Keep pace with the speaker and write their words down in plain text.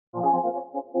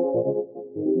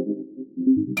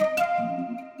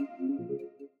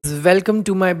Welcome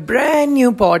to my brand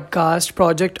new podcast,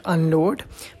 Project Unload,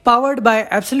 powered by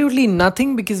absolutely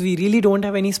nothing because we really don't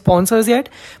have any sponsors yet.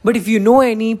 But if you know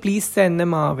any, please send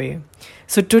them our way.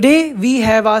 So today we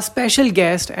have our special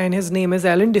guest, and his name is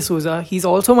Alan D'Souza. He's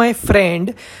also my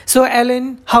friend. So,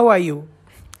 Alan, how are you?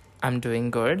 I'm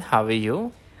doing good. How are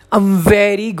you? I'm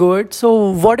very good.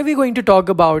 So, what are we going to talk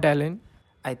about, Alan?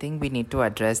 I think we need to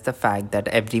address the fact that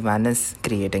everyone is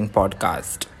creating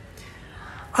podcast.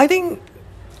 I think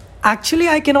actually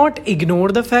I cannot ignore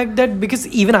the fact that because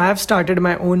even I have started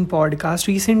my own podcast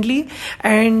recently,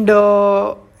 and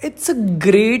it's a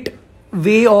great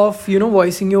way of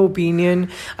voicing your opinion.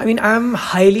 I mean, I'm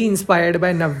highly inspired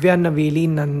by Navya Naveli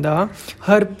Nanda.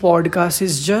 Her podcast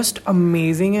is just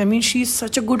amazing. I mean, she's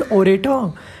such a good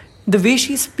orator. The way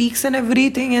she speaks and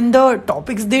everything, and the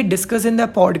topics they discuss in their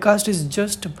podcast is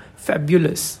just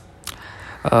fabulous.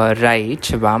 Right,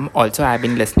 Shivam. Also, I've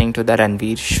been listening to the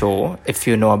Ranveer show, if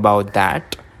you know about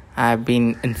that. I've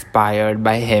been inspired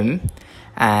by him,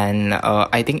 and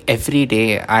I think every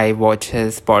day I watch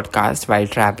his podcast while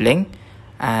traveling,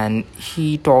 and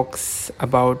he talks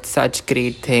about such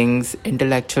great things,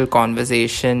 intellectual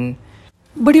conversation.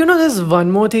 But there's one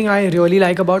more thing I really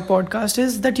like about podcast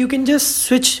is that you can just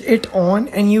switch it on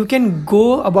and you can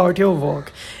go about your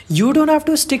work. You don't have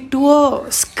to stick to a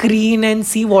screen and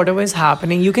see whatever is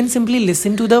happening. You can simply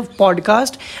listen to the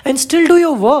podcast and still do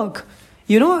your work.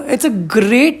 It's a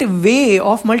great way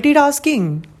of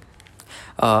multitasking.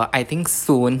 I think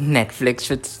soon Netflix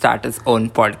should start its own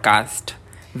podcast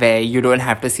where you don't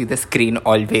have to see the screen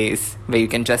always, where you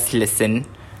can just listen.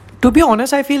 To be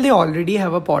honest, I feel they already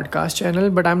have a podcast channel,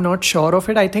 but I'm not sure of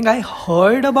it. I think I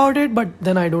heard about it, but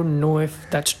then I don't know if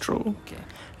that's true. Okay.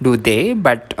 Do they?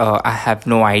 But I have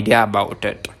no idea about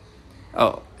it.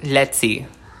 Let's see.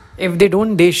 If they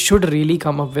don't, they should really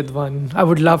come up with one. I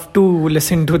would love to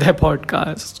listen to their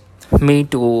podcast. Me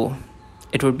too.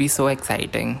 It would be so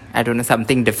exciting. I don't know,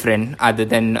 something different other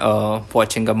than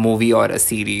watching a movie or a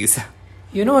series.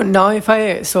 Now if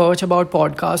I search about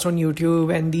podcast on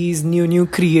YouTube and these new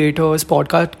creators,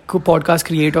 podcast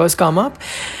creators come up,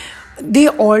 they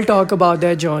all talk about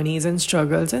their journeys and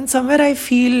struggles. And somewhere I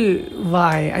feel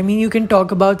why. I mean, you can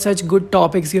talk about such good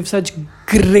topics. You have such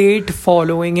great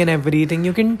following and everything.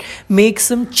 You can make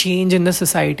some change in the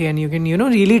society, and you can,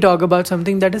 really talk about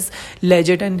something that is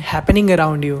legit and happening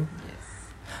around you.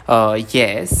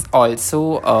 Yes.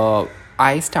 Also,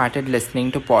 I started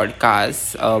listening to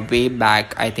podcasts way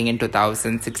back, I think in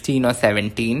 2016 or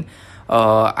 17.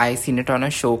 I seen it on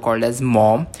a show called as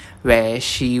Mom, where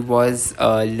she was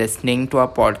listening to a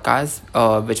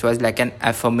podcast which was like an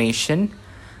affirmation.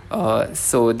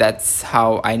 So that's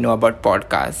how I know about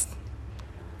podcasts.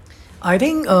 I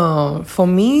think for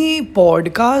me,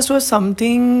 podcast was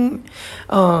something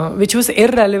which was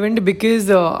irrelevant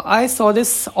because I saw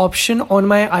this option on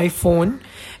my iPhone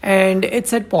and it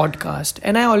said podcast.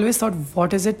 And I always thought,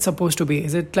 what is it supposed to be?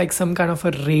 Is it like some kind of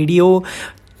a radio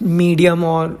medium,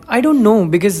 or I don't know,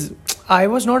 because I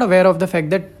was not aware of the fact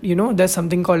that there's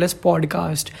something called as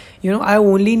podcast. I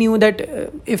only knew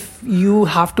that if you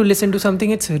have to listen to something,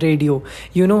 it's radio.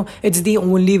 It's the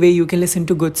only way you can listen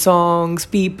to good songs,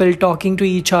 people talking to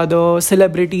each other,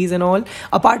 celebrities and all,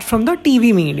 apart from the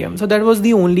TV medium. So that was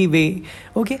the only way.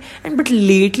 Okay, but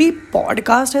lately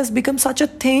podcast has become such a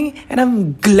thing, and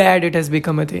I'm glad it has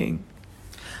become a thing.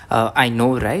 I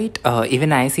know, right?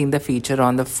 Even I seen the feature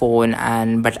on the phone,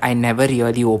 but I never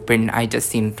really opened. I just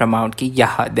seen from out ki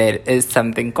there is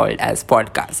something called as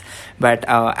podcast. But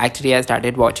actually, I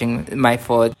started watching my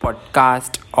first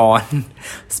podcast on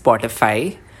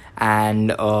Spotify,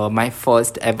 and my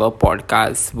first ever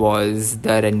podcast was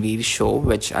the Ranveer show,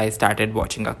 which I started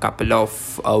watching a couple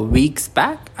of weeks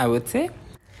back, I would say.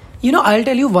 I'll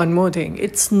tell you one more thing.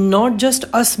 It's not just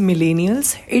us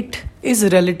millennials. It is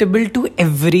relatable to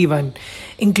everyone,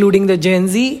 including the Gen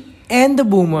Z and the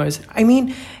boomers. I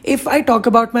mean, if I talk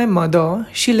about my mother,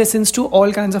 she listens to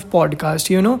all kinds of podcasts,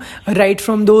 right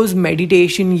from those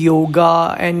meditation,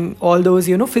 yoga, and all those,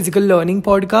 physical learning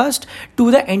podcasts to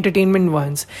the entertainment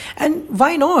ones. And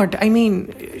why not? I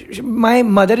mean, my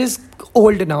mother is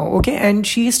old now, okay, and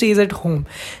she stays at home.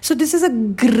 So this is a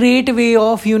great way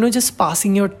of, just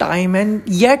passing your time and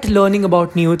yet learning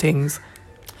about new things.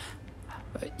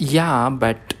 Yeah,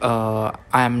 but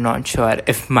I'm not sure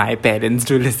if my parents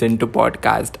do listen to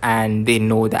podcast and they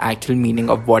know the actual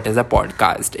meaning of what is a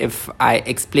podcast. If I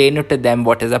explain it to them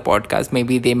what is a podcast,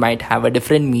 maybe they might have a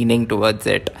different meaning towards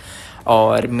it.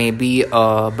 Or maybe,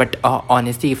 but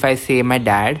honestly, if I say my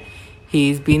dad,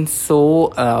 he's been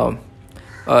so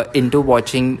into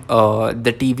watching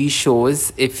the TV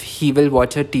shows if he will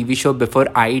watch a TV show before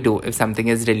I do if something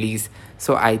is released.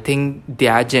 So I think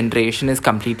their generation is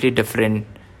completely different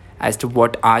as to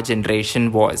what our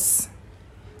generation was.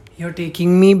 You're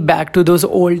taking me back to those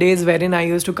old days wherein I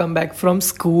used to come back from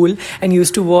school and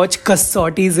used to watch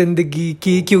Kasauti Zindagi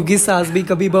Ki Kyunki Saas Bhi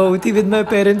Kabhi Bahu Thi with my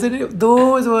parents, and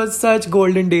those were such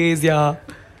golden days, yeah.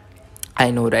 I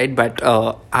know, right? But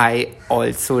I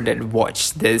also did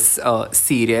watch this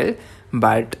serial,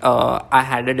 but I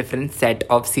had a different set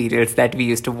of serials that we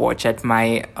used to watch at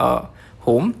my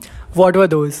home. What were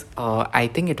those? I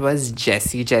think it was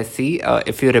Jessie,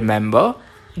 if you remember.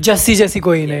 Jassi Jassi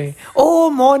koi nahi. Oh,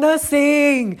 Mona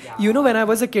Singh. You know, when I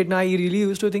was a kid, I really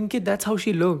used to think that's how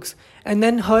she looks. And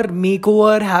then her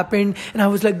makeover happened, and I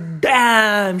was like,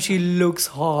 damn, she looks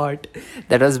hot.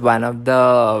 That was one of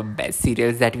the best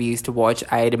serials that we used to watch.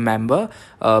 I remember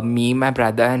me, my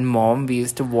brother, and mom, we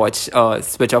used to watch,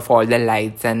 switch off all the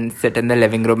lights and sit in the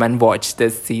living room and watch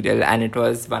this serial, and it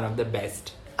was one of the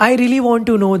best. I really want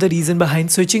to know the reason behind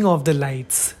switching off the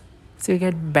lights. So you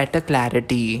get better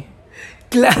clarity.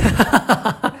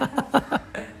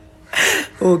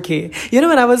 Okay. You know,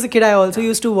 when I was a kid, I also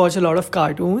used to watch a lot of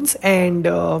cartoons, and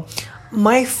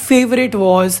my favorite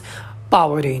was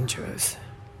Power Rangers.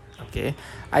 Okay.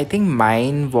 I think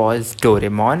mine was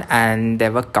Doraemon, and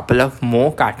there were a couple of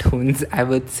more cartoons, I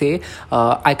would say.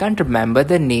 I can't remember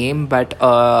the name, but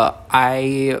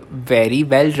I very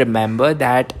well remember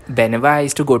that whenever I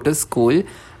used to go to school,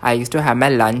 I used to have my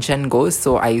lunch and go.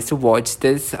 So I used to watch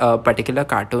this particular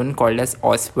cartoon called as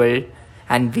Oswald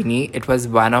and Winnie. It was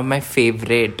one of my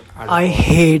favorite. I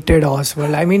hated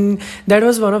Oswald. I mean, that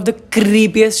was one of the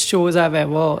creepiest shows I've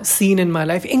ever seen in my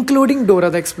life, including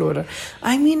Dora the Explorer.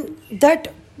 I mean,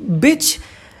 that bitch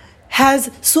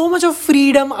has so much of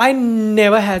freedom. I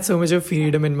never had so much of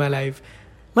freedom in my life.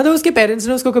 मतलब उसके parents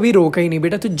ने उसको कभी रोका ही नहीं,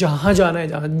 बेटा तू जहाँ जाना है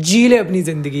जहाँ जी ले अपनी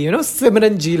जिंदगी, you know,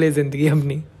 सिमरन जी ले जिंदगी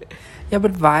अपनी. Yeah,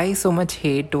 but why so much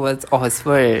hate towards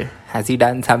Oswald? Has he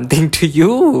done something to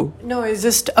you? No, it's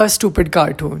just a stupid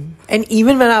cartoon. And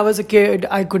even when I was a kid,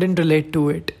 I couldn't relate to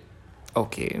it.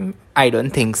 Okay, I don't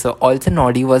think so. Also,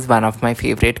 Noddy was one of my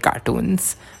favorite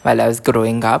cartoons while I was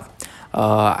growing up.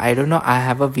 I don't know, I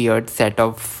have a weird set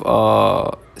of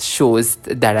shows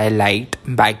that I liked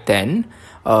back then.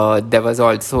 There was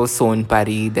also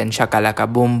Sonpari, then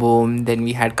Shakalaka Boom Boom, then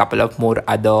we had a couple of more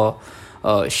other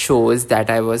shows that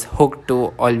I was hooked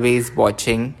to, always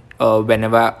watching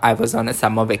whenever I was on a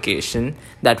summer vacation.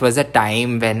 That was a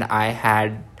time when I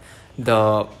had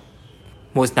the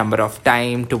most number of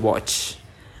time to watch.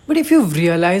 But if you've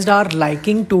realized, our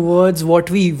liking towards what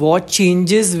we watch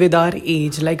changes with our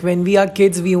age. Like when we are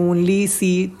kids, we only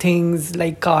see things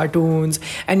like cartoons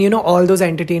and, you know, all those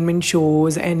entertainment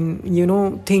shows and, you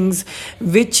know, things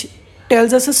which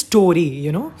tells us a story,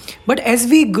 you know. But as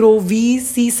we grow, we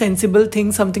see sensible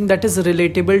things, something that is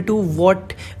relatable to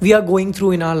what we are going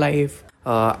through in our life.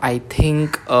 I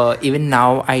think even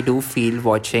now I do feel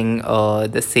watching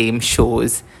the same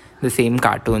shows, the same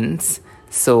cartoons.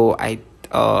 So I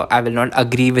will not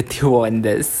agree with you on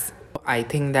this. I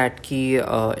think that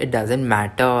it doesn't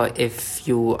matter if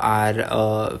you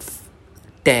are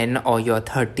 10 or you're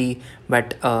 30,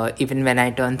 but even when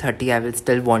I turn 30, I will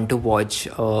still want to watch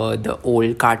the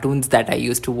old cartoons that I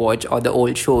used to watch or the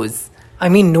old shows. I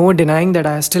mean, no denying that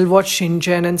I still watch Shin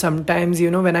Chan, and sometimes,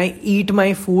 you know, when I eat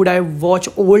my food, I watch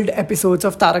old episodes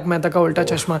of Tarak Mehta Ka Ulta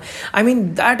Chashma. I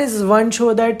mean, that is one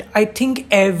show that I think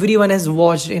everyone has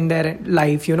watched in their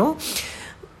life, you know.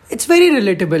 It's very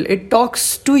relatable. It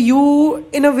talks to you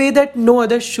in a way that no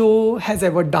other show has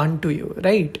ever done to you,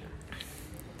 right?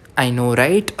 I know,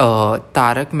 right?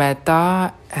 Tarak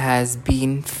Mehta has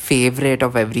been favorite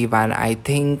of everyone. I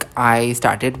think I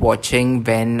started watching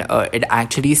when it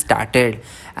actually started,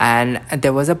 and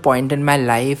there was a point in my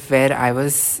life where I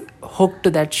was hooked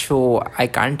to that show. I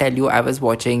can't tell you, I was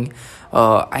watching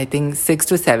I think 6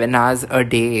 to 7 hours a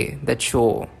day, that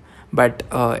show. But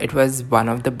it was one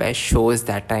of the best shows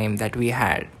that time that we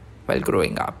had while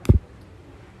growing up.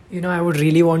 You know, I would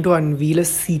really want to unveil a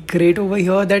secret over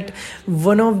here that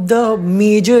one of the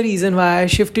major reason why I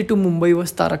shifted to Mumbai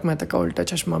was Tarak Mehta Ka Ulta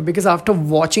Chashma. Because after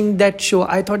watching that show,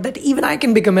 I thought that even I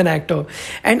can become an actor.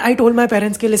 And I told my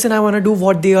parents, "Ke, listen, I want to do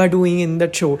what they are doing in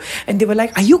that show." And they were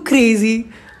like, "Are you crazy?"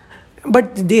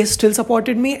 But they still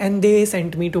supported me and they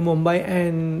sent me to Mumbai,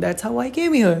 and that's how I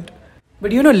came here.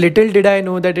 But you know, little did I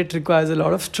know that it requires a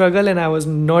lot of struggle, and I was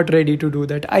not ready to do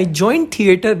that. I joined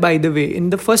theatre, by the way. In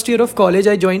the first year of college,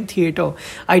 I joined theatre.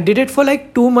 I did it for like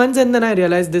 2 months, and then I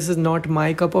realized this is not my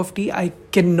cup of tea. I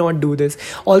cannot do this.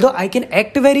 Although I can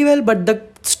act very well, but the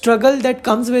struggle that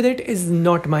comes with it is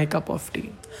not my cup of tea.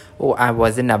 Oh, I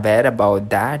wasn't aware about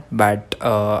that, but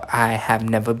I have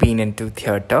never been into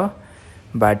theater.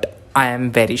 But I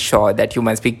am very sure that you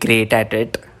must be great at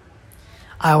it.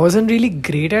 I wasn't really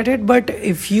great at it, but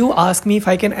if you ask me if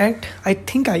I can act, I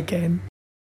think I can.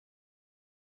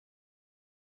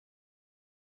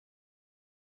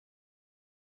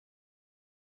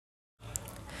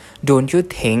 Don't you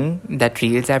think that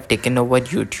reels have taken over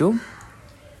YouTube?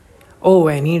 Oh,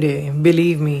 any day.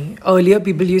 Believe me. Earlier,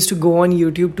 people used to go on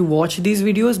YouTube to watch these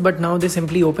videos, but now they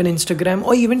simply open Instagram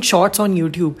or even shorts on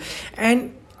YouTube.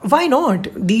 And why not?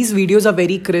 These videos are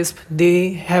very crisp,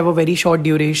 they have a very short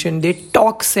duration, they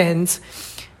talk sense.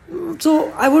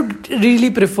 So, I would really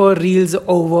prefer reels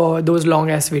over those long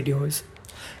ass videos.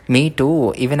 Me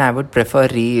too. Even I would prefer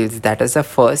reels. That is the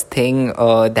first thing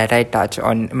that I touch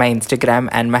on my Instagram,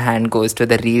 and my hand goes to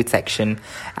the reel section.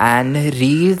 And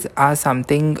reels are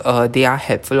something, they are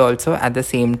helpful also at the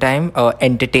same time,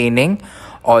 entertaining.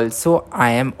 Also,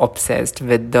 I am obsessed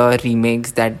with the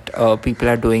remakes that people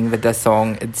are doing with the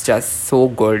song. It's just so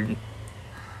good.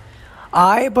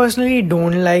 I personally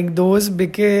don't like those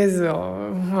because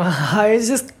I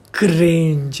just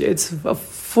cringe. It's a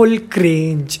full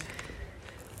cringe.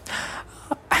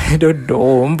 I don't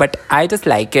know, but I just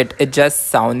like it. It just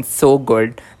sounds so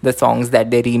good. The songs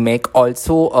that they remake.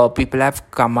 Also, people have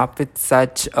come up with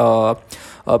such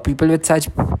people with such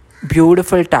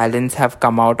beautiful talents have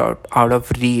come out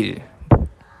of reel.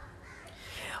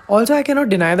 Also, I cannot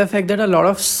deny the fact that a lot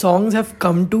of songs have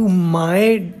come to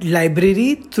my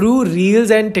library through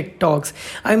Reels and TikToks.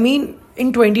 I mean,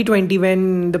 in 2020,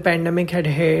 when the pandemic had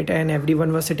hit and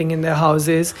everyone was sitting in their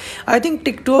houses, I think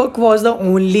TikTok was the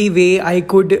only way I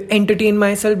could entertain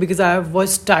myself because I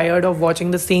was tired of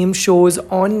watching the same shows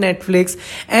on Netflix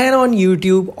and on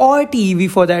YouTube or TV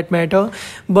for that matter.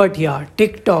 But yeah,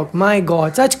 TikTok, my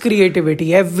god, such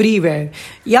creativity everywhere.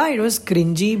 Yeah, it was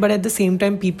cringy, but at the same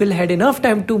time, people had enough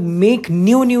time to make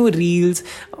new reels.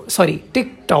 Sorry,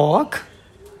 TikTok,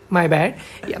 my bad.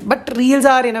 Yeah, but reels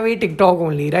are in a way TikTok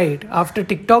only, right? After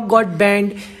TikTok got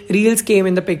banned, reels came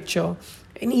in the picture.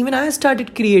 And even I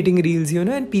started creating reels,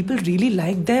 and people really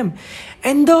like them.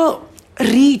 And the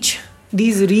reach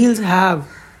these reels have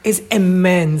is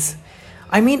immense.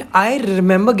 I mean, I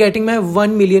remember getting my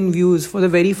 1 million views for the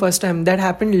very first time. That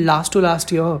happened last to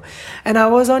last year. And I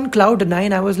was on cloud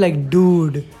 9. I was like,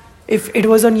 dude, if it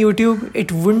was on YouTube,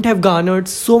 it wouldn't have garnered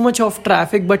so much of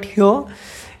traffic. But here,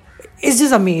 it's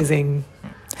just amazing.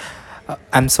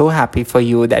 I'm so happy for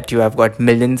you that you have got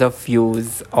millions of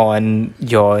views on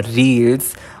your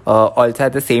reels. Also,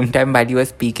 at the same time, while you were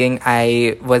speaking,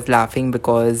 I was laughing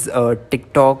because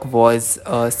TikTok was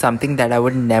something that I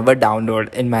would never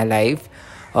download in my life.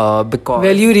 Because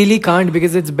Well, you really can't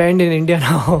because it's banned in India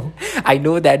now. I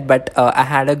know that, but I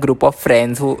had a group of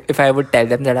friends who, if I would tell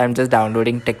them that I'm just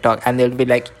downloading TikTok, and they'll be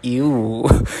like, "Ew."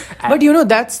 But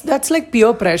that's like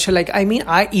peer pressure. Like I mean,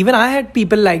 I had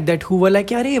people like that who were like,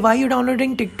 "Yaar, why are you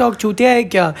downloading TikTok? Chutiya hai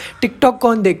kya? TikTok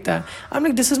kaun dekhta hai?" I'm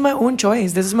like, this is my own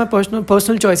choice. This is my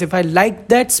personal choice. If I like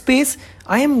that space,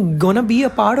 I am gonna be a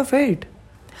part of it.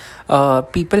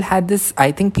 People had this,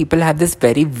 I think people have this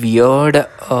very weird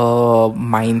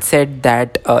mindset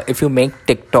that if you make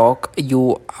TikTok,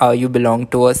 you belong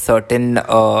to a certain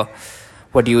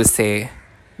what do you say?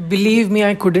 Believe me,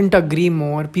 I couldn't agree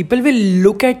more. People will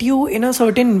look at you in a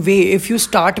certain way if you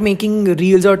start making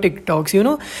reels or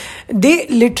TikToks, They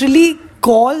literally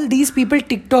call these people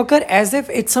TikToker as if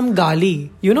it's some gali.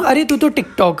 अरे तू तो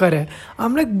TikToker है.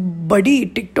 I'm like, buddy,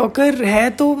 TikToker है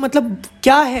तो मतलब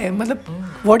क्या है? मतलब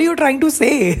what are you trying to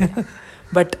say?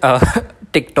 But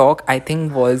TikTok, I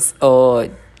think, was a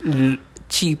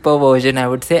cheaper version, I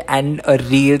would say, and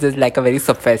Reels is like a very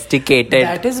sophisticated.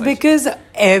 That is because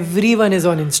everyone is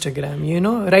on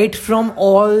Instagram, right from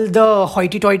all the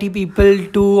hoity-toity people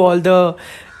to all the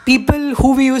people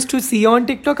who we used to see on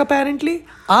TikTok apparently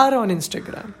are on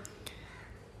Instagram.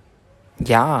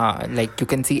 Yeah, like you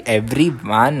can see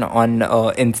everyone on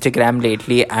Instagram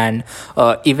lately, and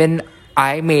even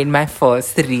I made my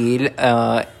first reel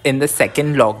in the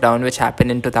second lockdown, which happened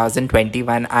in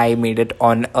 2021. I made it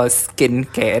on a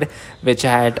skincare, which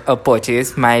I had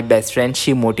purchased. My best friend,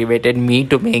 she motivated me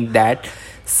to make that.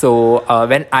 So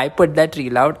when I put that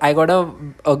reel out, I got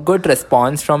a good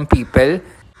response from people.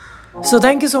 So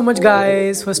thank you so much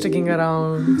guys for sticking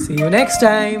around. See you next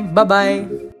time. Bye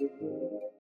bye.